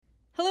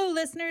Hello,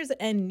 listeners,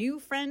 and new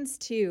friends,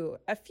 too.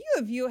 A few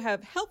of you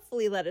have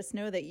helpfully let us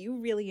know that you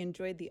really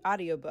enjoyed the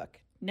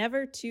audiobook,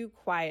 Never Too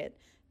Quiet,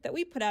 that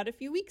we put out a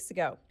few weeks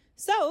ago.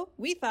 So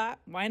we thought,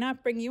 why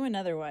not bring you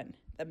another one?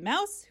 The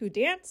Mouse Who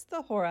Danced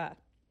the Hora.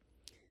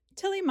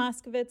 Tilly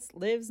Moskovitz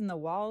lives in the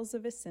walls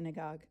of a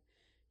synagogue.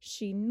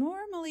 She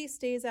normally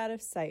stays out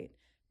of sight,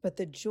 but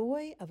the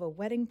joy of a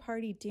wedding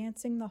party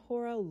dancing the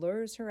hora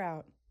lures her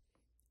out.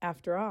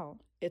 After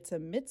all, it's a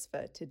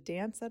mitzvah to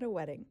dance at a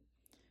wedding.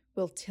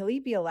 Will Tilly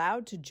be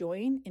allowed to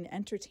join in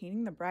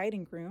entertaining the bride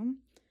and groom?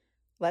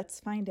 Let's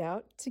find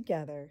out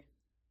together.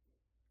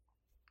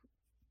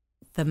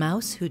 The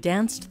Mouse Who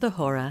Danced the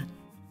Hora,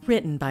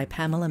 written by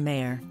Pamela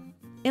Mayer,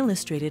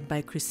 illustrated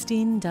by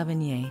Christine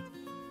Davenier,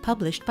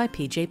 published by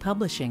PJ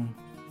Publishing.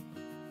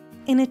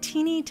 In a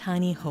teeny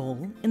tiny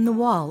hole in the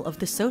wall of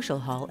the social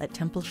hall at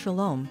Temple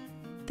Shalom,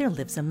 there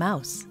lives a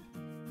mouse.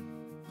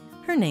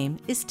 Her name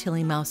is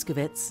Tilly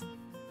Moskovitz.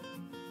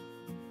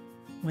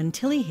 When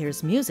Tilly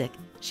hears music,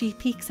 she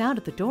peeks out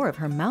at the door of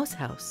her mouse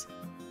house.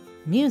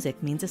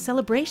 Music means a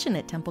celebration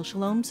at Temple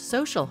Shalom's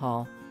social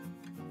hall.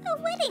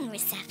 A wedding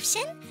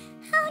reception?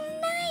 How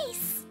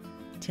nice!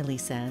 Tilly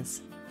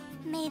says.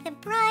 May the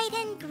bride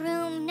and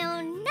groom know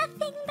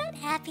nothing but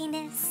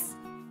happiness.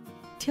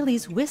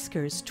 Tilly's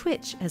whiskers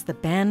twitch as the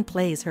band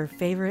plays her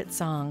favorite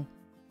song.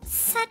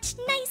 Such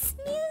nice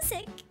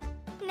music!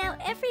 Now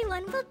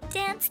everyone will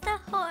dance the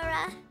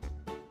hora.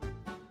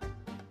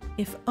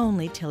 If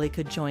only Tilly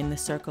could join the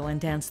circle and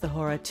dance the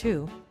hora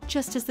too,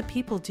 just as the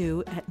people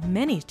do at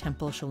many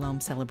Temple Shalom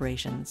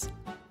celebrations.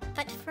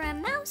 But for a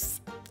mouse,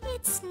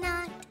 it's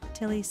not.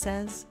 Tilly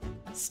says,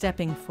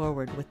 stepping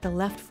forward with the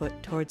left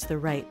foot towards the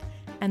right,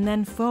 and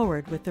then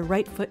forward with the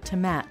right foot to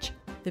match.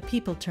 The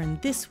people turn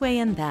this way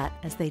and that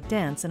as they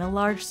dance in a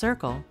large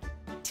circle.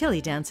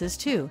 Tilly dances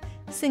too,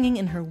 singing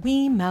in her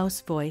wee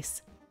mouse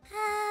voice.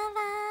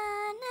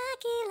 Hava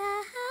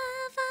Nagila,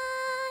 Hava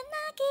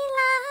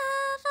Nagila,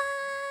 Hava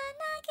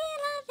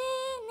Nagila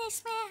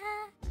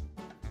Vinismeha.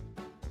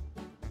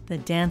 The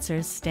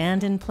dancers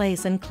stand in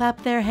place and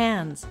clap their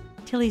hands.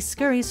 Tilly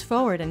scurries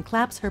forward and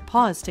claps her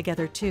paws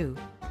together too.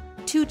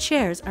 2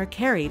 chairs are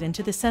carried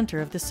into the center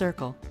of the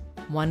circle.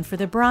 One for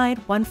the bride,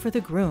 one for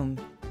the groom.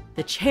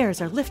 The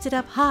chairs are lifted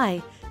up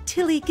high.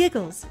 Tilly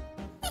giggles.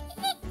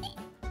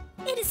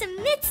 It is a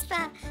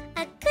mitzvah,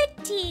 a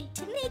good deed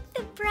to make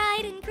the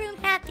bride and groom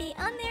happy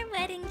on their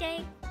wedding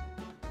day.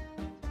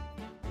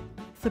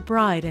 The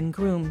bride and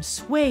groom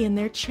sway in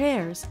their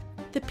chairs.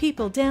 The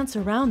people dance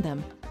around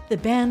them. The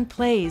band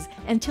plays,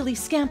 and Tilly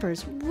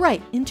scampers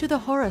right into the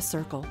hora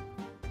circle.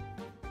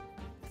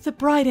 The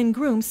bride and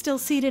groom, still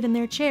seated in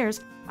their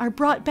chairs, are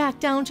brought back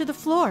down to the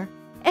floor.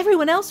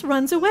 Everyone else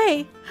runs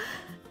away.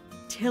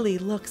 Tilly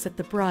looks at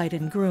the bride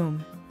and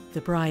groom.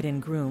 The bride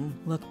and groom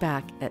look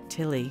back at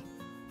Tilly.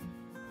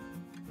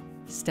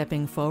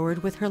 Stepping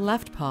forward with her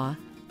left paw,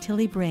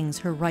 Tilly brings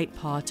her right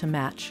paw to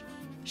match.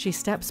 She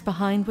steps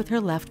behind with her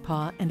left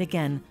paw and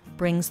again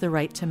brings the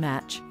right to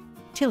match.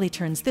 Tilly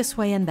turns this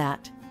way and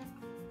that.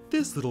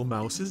 This little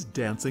mouse is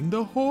dancing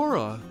the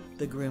hora,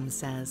 The groom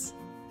says.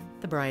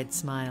 The bride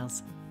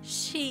smiles.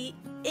 She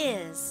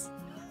is.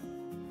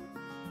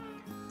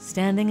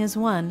 Standing as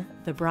one,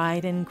 the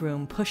bride and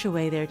groom push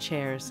away their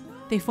chairs.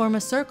 They form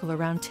a circle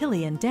around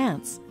Tilly and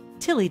dance.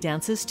 Tilly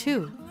dances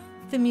too.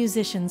 The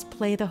musicians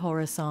play the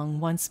hora song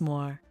once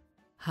more.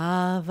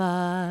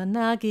 Hava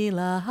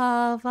Nagila,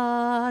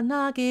 Hava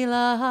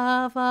Nagila,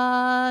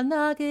 Hava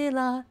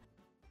Nagila.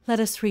 Let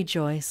us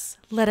rejoice,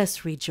 let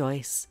us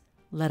rejoice,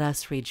 let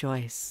us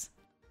rejoice.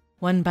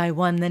 One by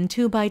one, then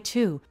 2 by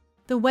 2,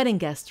 the wedding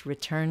guests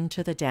return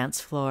to the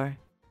dance floor.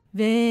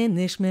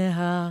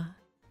 Venishmeha,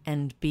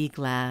 and be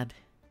glad.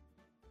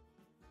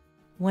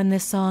 When the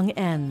song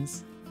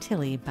ends,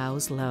 Tilly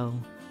bows low.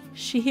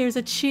 She hears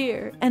a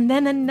cheer and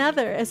then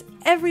another as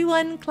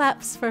everyone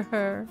claps for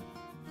her.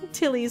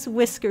 Tilly's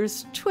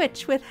whiskers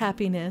twitch with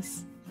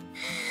happiness.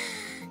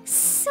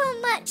 So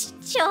much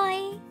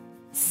joy!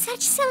 Such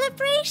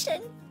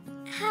celebration!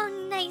 How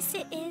nice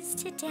it is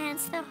to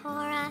dance the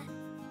hora.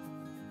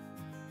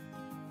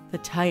 The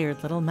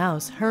tired little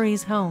mouse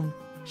hurries home.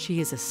 She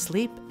is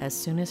asleep as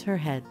soon as her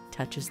head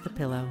touches the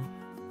pillow.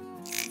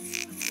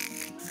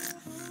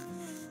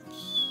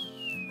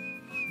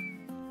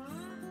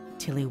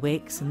 Tilly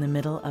wakes in the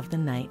middle of the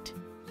night.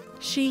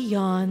 She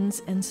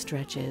yawns and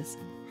stretches.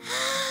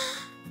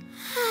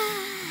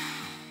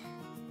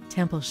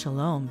 Temple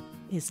Shalom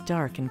is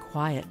dark and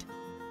quiet.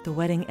 The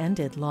wedding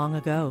ended long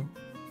ago.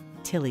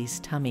 Tilly's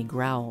tummy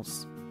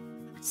growls.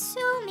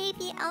 So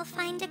maybe I'll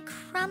find a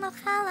crumb of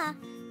challah,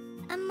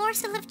 a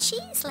morsel of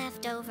cheese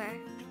left over.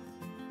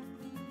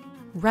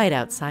 Right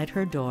outside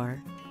her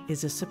door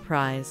is a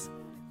surprise.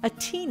 A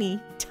teeny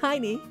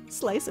tiny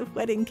slice of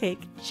wedding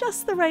cake,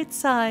 just the right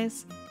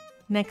size.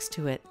 Next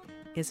to it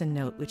is a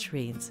note which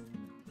reads,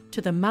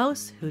 "To the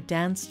mouse who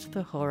danced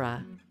the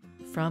hora,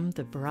 from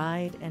the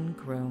bride and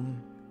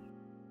groom."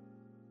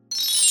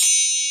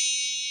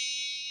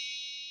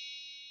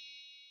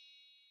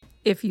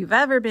 If you've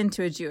ever been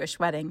to a Jewish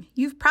wedding,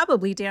 you've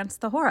probably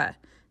danced the hora.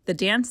 the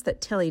dance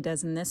that Tilly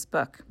does in this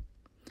book.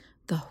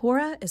 The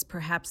Hora is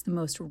perhaps the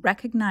most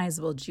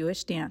recognizable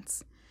Jewish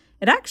dance.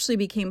 It actually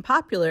became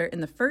popular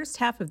in the first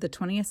half of the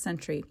 20th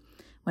century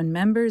when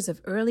members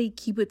of early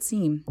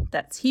kibbutzim,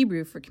 that's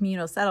Hebrew for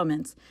communal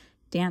settlements,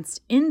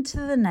 danced into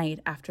the night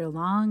after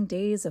long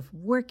days of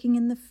working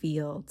in the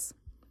fields.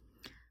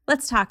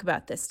 Let's talk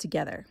about this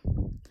together.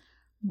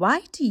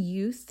 Why do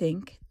you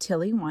think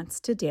Tilly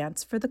wants to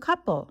dance for the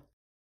couple?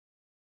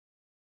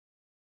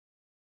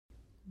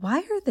 Why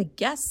are the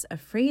guests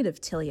afraid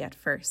of Tilly at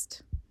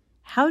first?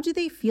 How do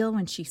they feel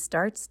when she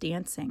starts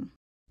dancing?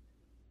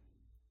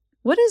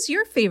 What is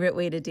your favorite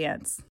way to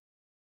dance?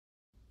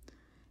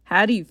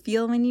 How do you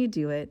feel when you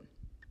do it?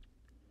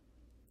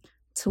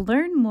 To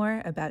learn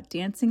more about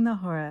dancing the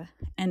Hora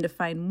and to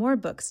find more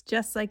books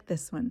just like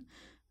this one,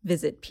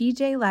 visit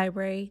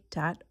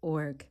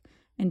pjlibrary.org.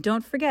 And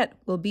don't forget,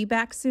 we'll be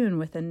back soon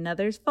with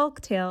another folk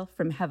tale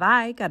from Have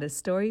I Got a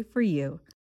Story for You?